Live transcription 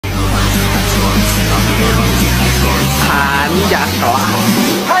Jatuh.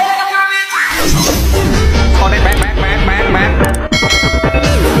 Oh, back.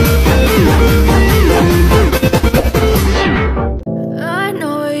 I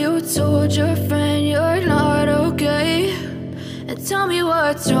know you told your friend you're not okay, and tell me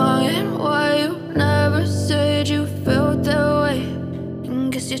what's wrong and why you never said you felt that way.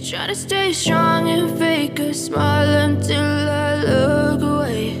 And guess you're trying to stay strong and fake a smile until I look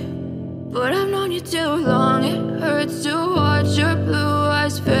away. But I've known you too long, it hurts to watch your blue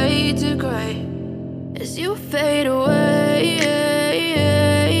eyes fade to gray as you fade away,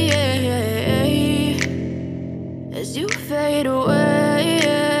 as you fade away.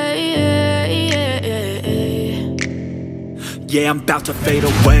 Yeah, I'm about to fade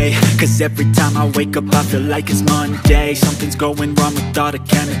away, cause every time I wake up I feel like it's Monday. Something's going wrong with all the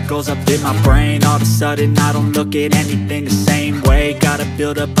chemicals up in my brain. All of a sudden I don't look at anything the same way. Got a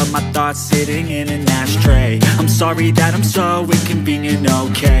build-up of my thoughts sitting in an ashtray. I'm sorry that I'm so inconvenient,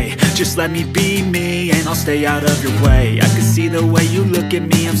 okay. Just let me be me and I'll stay out of your way. I can see the way you look at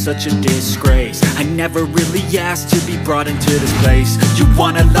me, I'm such a disgrace. I never really asked to be brought into this place. You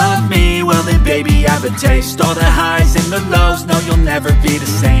wanna love me? Well then baby I have a taste. All the highs and the lows, no, you'll never be the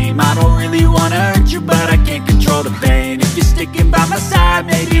same. I don't really wanna hurt you, but I can't control the pain. If you're sticking by my side,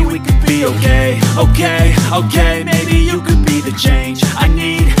 maybe we could be okay. Okay, maybe you could be the change I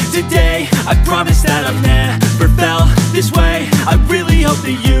need today. I promise that I've never felt this way. I really hope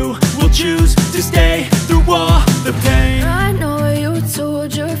that you will choose to stay through all the pain. I know you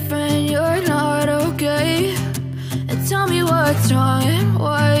told your friend you're not okay, and tell me what's wrong and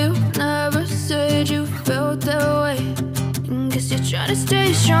why you never said you felt that way. Guess you're trying to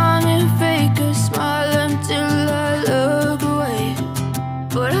stay strong and fake a smile until I look away.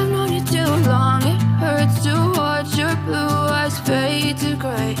 But I've known you too long, it hurts to watch your blue eyes fade to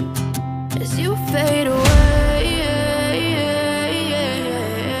gray as you fade away,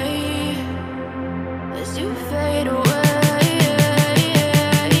 as you fade away,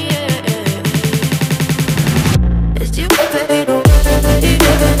 as you fade away.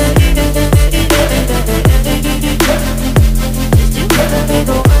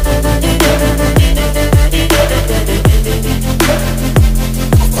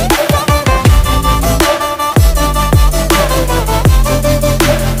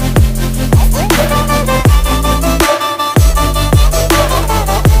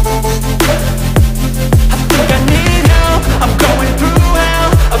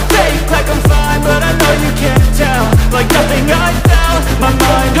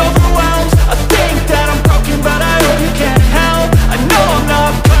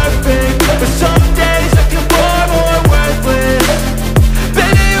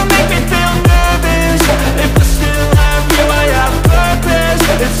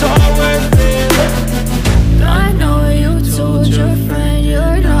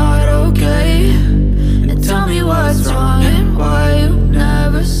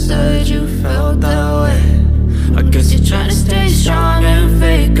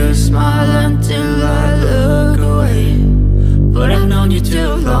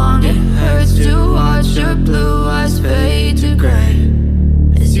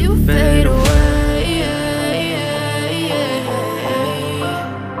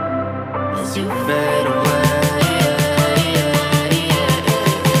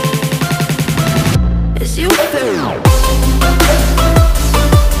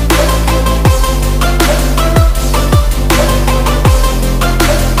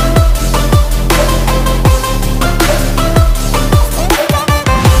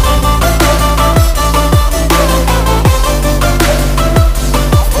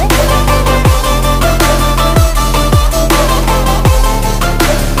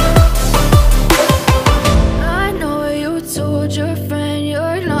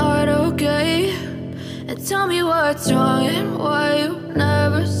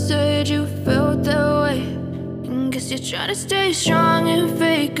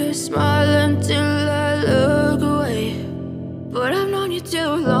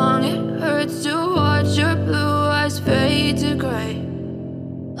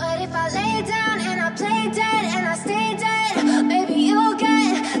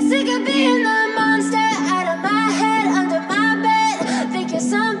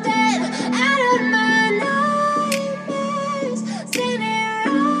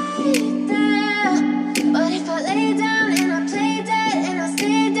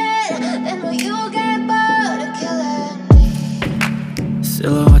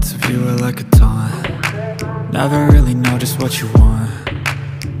 Silhouettes of you are like a taunt. Never really know just what you want.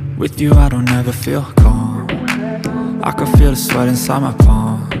 With you I don't ever feel calm. I can feel the sweat inside my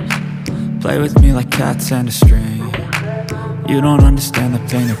palms. Play with me like cats and a string. You don't understand the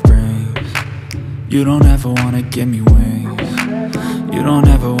pain it brings. You don't ever wanna give me wings. You don't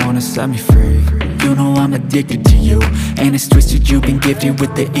ever wanna set me free. You know I'm addicted to you, and it's twisted, you've been gifted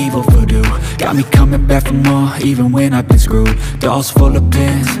with the evil voodoo. Got me coming back for more, even when I've been screwed. Dolls full of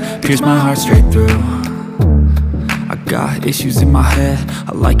pins, pierce my heart straight through. I got issues in my head,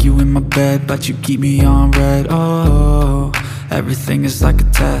 I like you in my bed, but you keep me on red. Oh, everything is like a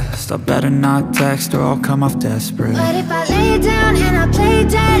test, I better not text or I'll come off desperate. But if I lay down and I play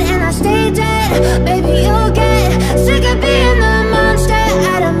dead and I stay dead, baby you'll get sick of being the monster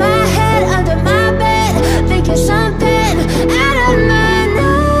out of my head, under my bed, thinking something out of my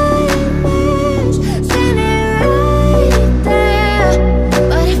nightmares, standing right there.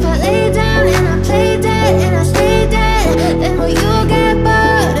 But if I lay down and I play dead and I stay dead, then will you get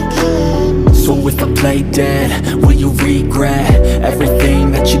bored of killing? So if I play dead, will you regret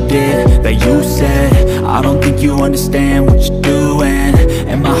everything that you did, that you said? I don't think you understand what you're doing,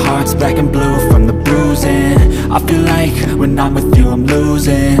 and my heart's black and blue from the bruising. I feel like when I'm with you I'm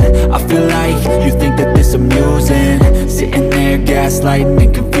losing. I feel like you think that this amusing, sitting there gaslighting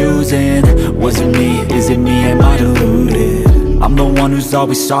and confusing. Was it me? Is it me? Am I deluded? I'm the one who's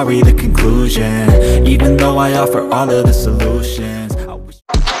always sorry, the conclusion, even though I offer all of the solutions.